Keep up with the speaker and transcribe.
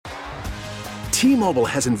T-Mobile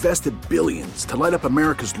has invested billions to light up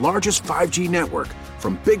America's largest 5G network,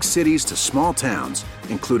 from big cities to small towns,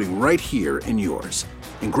 including right here in yours.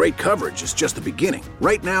 And great coverage is just the beginning.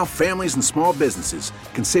 Right now, families and small businesses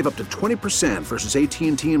can save up to 20% versus AT&T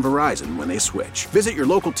and Verizon when they switch. Visit your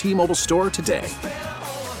local T-Mobile store today.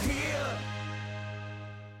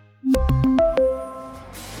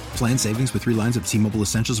 Plan savings with 3 lines of T-Mobile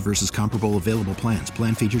Essentials versus comparable available plans.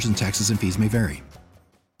 Plan features and taxes and fees may vary.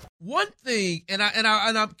 One thing, and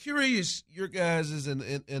I'm curious your guys' and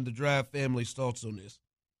the Drive family's thoughts on this,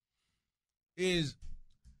 is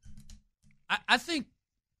I think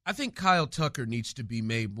Kyle Tucker needs to be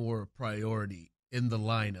made more a priority in the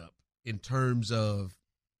lineup in terms of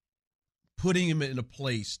putting him in a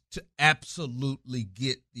place to absolutely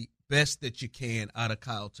get the best that you can out of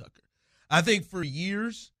Kyle Tucker. I think for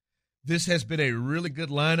years, this has been a really good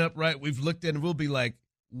lineup, right? We've looked at it, we'll be like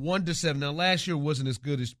 1-7. Now, last year wasn't as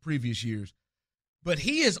good as previous years, but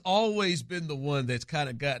he has always been the one that's kind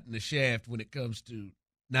of gotten the shaft when it comes to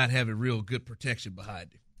not having real good protection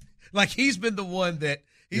behind him. Like, he's been the one that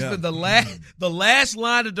he's been the last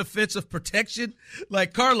line of defensive protection.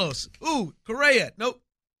 Like Carlos, Correa, nope.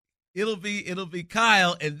 It'll be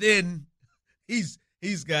Kyle, and then he's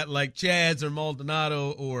got like Chads or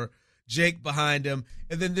Maldonado or Jake behind him.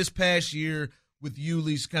 And then this past year with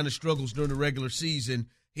Yuli's kind of struggles during the regular season,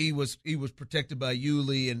 he was protected by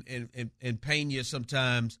Yuli and Pena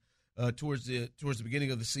sometimes towards the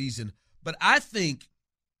beginning of the season. But I think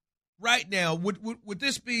right now, would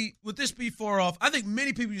this be far off? I think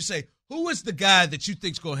many people would say, who is the guy that you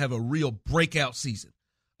think is going to have a real breakout season,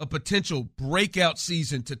 a potential breakout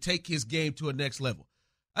season to take his game to a next level?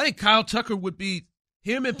 I think Kyle Tucker would be,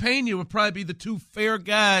 him and Pena would probably be the two fair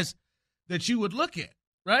guys that you would look at,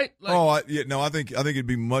 right? Like, I think it'd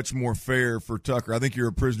be much more fair for Tucker. I think you're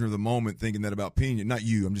a prisoner of the moment thinking that about Pena. Not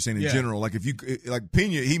you. I'm just saying in general. Like, if you like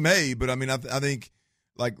Pena, he may, but I mean, I think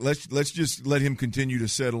like let's just let him continue to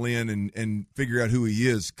settle in and figure out who he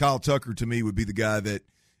is. Kyle Tucker to me would be the guy that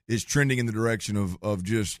is trending in the direction of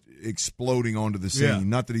just exploding onto the scene. Yeah.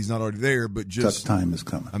 Not that he's not already there, but just time is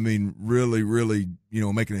coming. I mean, really, really,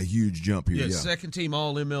 making a huge jump here. Yeah, second team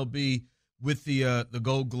All MLB with the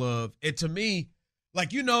Gold Glove. And to me,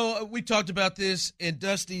 like, we talked about this, and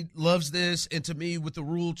Dusty loves this, and to me, with the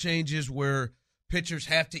rule changes where pitchers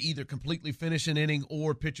have to either completely finish an inning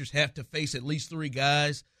or pitchers have to face at least 3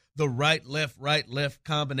 guys, the right, left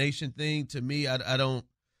combination thing, to me, I don't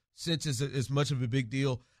sense as much of a big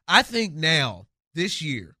deal. I think now, this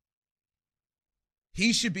year,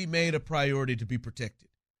 he should be made a priority to be protected.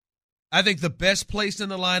 I think the best place in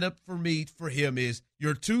the lineup for him is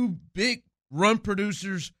your 2 big run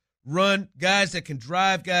producers, run guys that can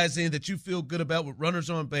drive guys in that you feel good about with runners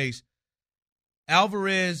on base,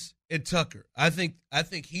 Alvarez and Tucker. I think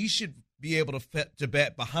he should be able to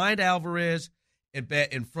bat behind Alvarez and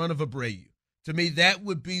bat in front of Abreu. To me, that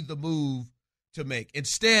would be the move to make.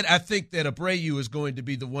 Instead, I think that Abreu is going to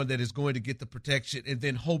be the one that is going to get the protection and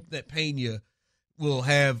then hope that Pena will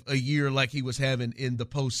have a year like he was having in the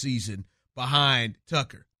postseason behind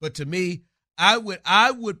Tucker. But to me, I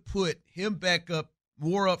would put him back up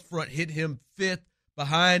more up front, hit him 5th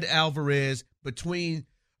behind Alvarez, between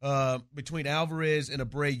Alvarez and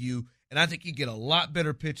Abreu, and I think he'd get a lot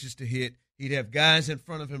better pitches to hit. He'd have guys in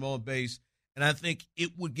front of him on base, and I think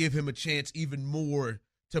it would give him a chance even more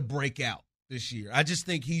to break out this year. I just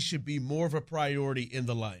think he should be more of a priority in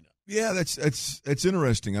the lineup. Yeah, that's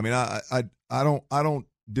interesting. I mean, I don't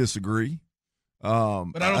disagree. But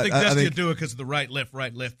I don't think Dusty will do it because of the right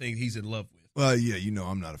left thing he's in love with. Well, yeah,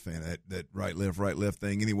 I'm not a fan of that right left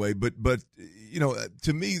thing anyway. But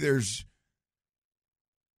to me,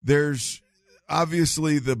 there's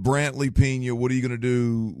obviously the Brantley Pena. What are you going to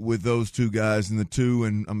do with those 2 guys in the 2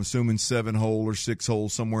 and I'm assuming 7-hole or 6-hole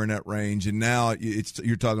somewhere in that range? And now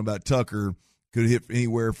you're talking about Tucker could hit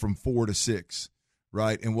anywhere from 4 to 6,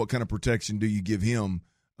 right? And what kind of protection do you give him?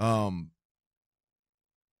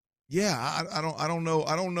 Yeah, I don't know.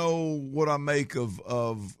 I don't know what I make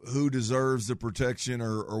of who deserves the protection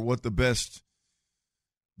or what the best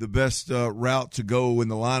route to go in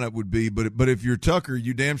the lineup would be. But if you're Tucker,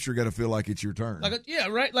 you damn sure got to feel like it's your turn. Yeah,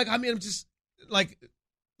 right. Like, I mean, I'm just like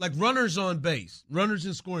runners on base, runners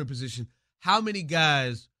in scoring position. How many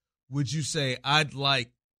guys would you say I'd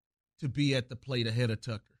like to be at the plate ahead of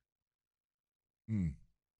Tucker?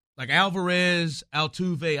 Like Alvarez,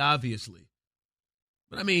 Altuve, obviously.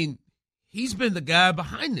 But, I mean, he's been the guy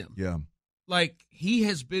behind them. Yeah. Like, he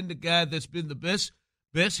has been the guy that's been the best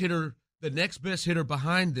hitter, the next best hitter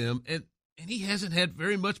behind them, and he hasn't had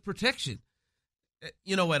very much protection,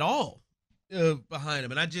 at all behind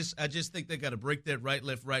him. And I just think they got to break that right,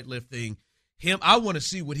 left thing, him. I want to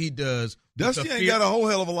see what he does. Dusty ain't got a whole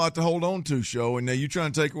hell of a lot to hold on to, Show, and now you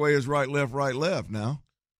trying to take away his right, left now.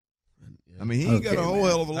 I mean, he ain't got a whole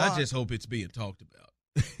hell of a lot. I just hope it's being talked about.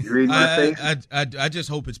 You read my face? I just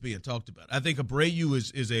hope it's being talked about. I think Abreu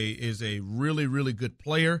is a really, really good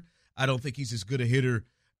player. I don't think he's as good a hitter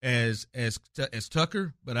as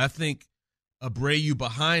Tucker, but I think Abreu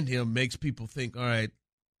behind him makes people think, all right,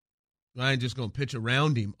 I ain't just going to pitch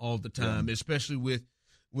around him all the time, especially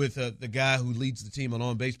with the guy who leads the team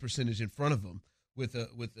on base percentage in front of him,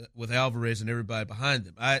 with Alvarez and everybody behind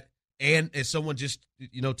them. And as someone just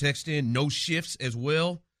texted in, no shifts as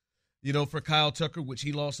well, for Kyle Tucker, which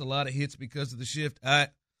he lost a lot of hits because of the shift. I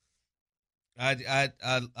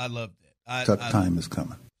love that. Tough time is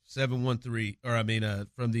coming. 713,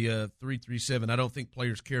 from the 337. I don't think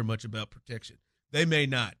players care much about protection. They may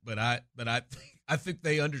not, but I think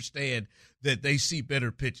they understand that they see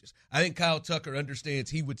better pitches. I think Kyle Tucker understands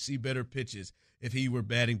he would see better pitches if he were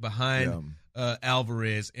batting behind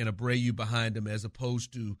Alvarez and Abreu behind him, as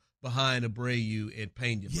opposed to behind Abreu and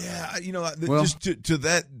Pena. Yeah, just to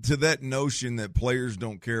that notion that players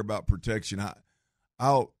don't care about protection.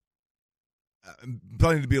 I'll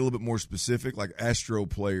probably need to be a little bit more specific. Like Astro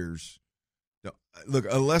players, look,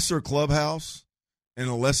 a lesser clubhouse and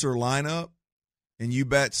a lesser lineup, and you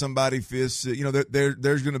bat somebody fists.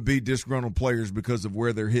 There's going to be disgruntled players because of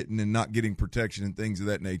where they're hitting and not getting protection and things of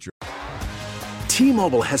that nature.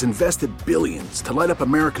 T-Mobile has invested billions to light up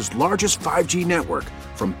America's largest 5G network,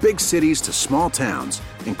 from big cities to small towns,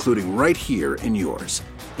 including right here in yours.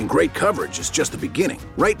 And great coverage is just the beginning.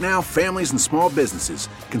 Right now, families and small businesses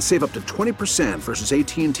can save up to 20% versus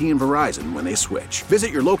AT&T and Verizon when they switch.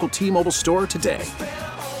 Visit your local T-Mobile store today.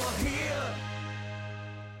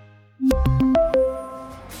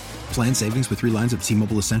 Plan savings with 3 lines of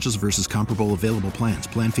T-Mobile Essentials versus comparable available plans.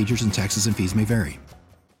 Plan features and taxes and fees may vary.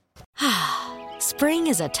 Spring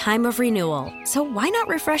is a time of renewal, so why not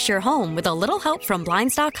refresh your home with a little help from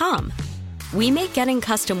Blinds.com? We make getting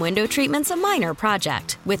custom window treatments a minor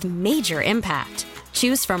project with major impact.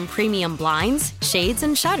 Choose from premium blinds, shades,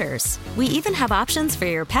 and shutters. We even have options for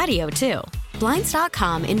your patio, too.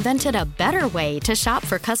 Blinds.com invented a better way to shop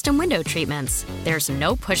for custom window treatments. There's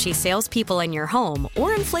no pushy salespeople in your home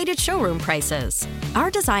or inflated showroom prices.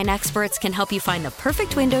 Our design experts can help you find the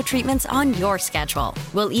perfect window treatments on your schedule.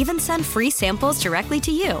 We'll even send free samples directly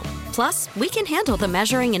to you. Plus, we can handle the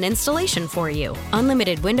measuring and installation for you.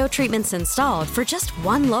 Unlimited window treatments installed for just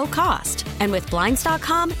one low cost. And with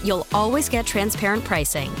Blinds.com, you'll always get transparent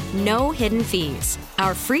pricing. No hidden fees.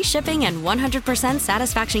 Our free shipping and 100%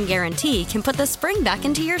 satisfaction guarantee can put the spring back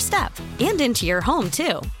into your step and into your home,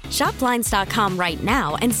 too. Shop Blinds.com right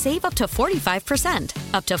now and save up to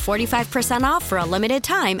 45%. Up to 45% off for a limited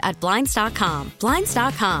time at Blinds.com.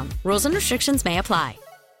 Blinds.com. Rules and restrictions may apply.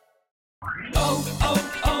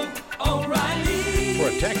 O'Reilly.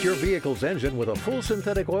 Protect your vehicle's engine with a full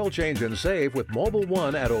synthetic oil change and save with Mobil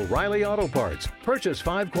 1 at O'Reilly Auto Parts. Purchase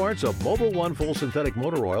 5 quarts of Mobil 1 full synthetic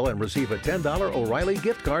motor oil and receive a $10 O'Reilly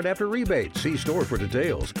gift card after rebate. See store for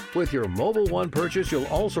details. With your Mobil 1 purchase, you'll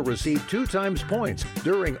also receive 2 times points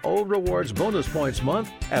during O Rewards Bonus Points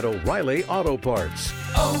Month at O'Reilly Auto Parts.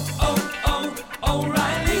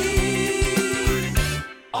 O'Reilly.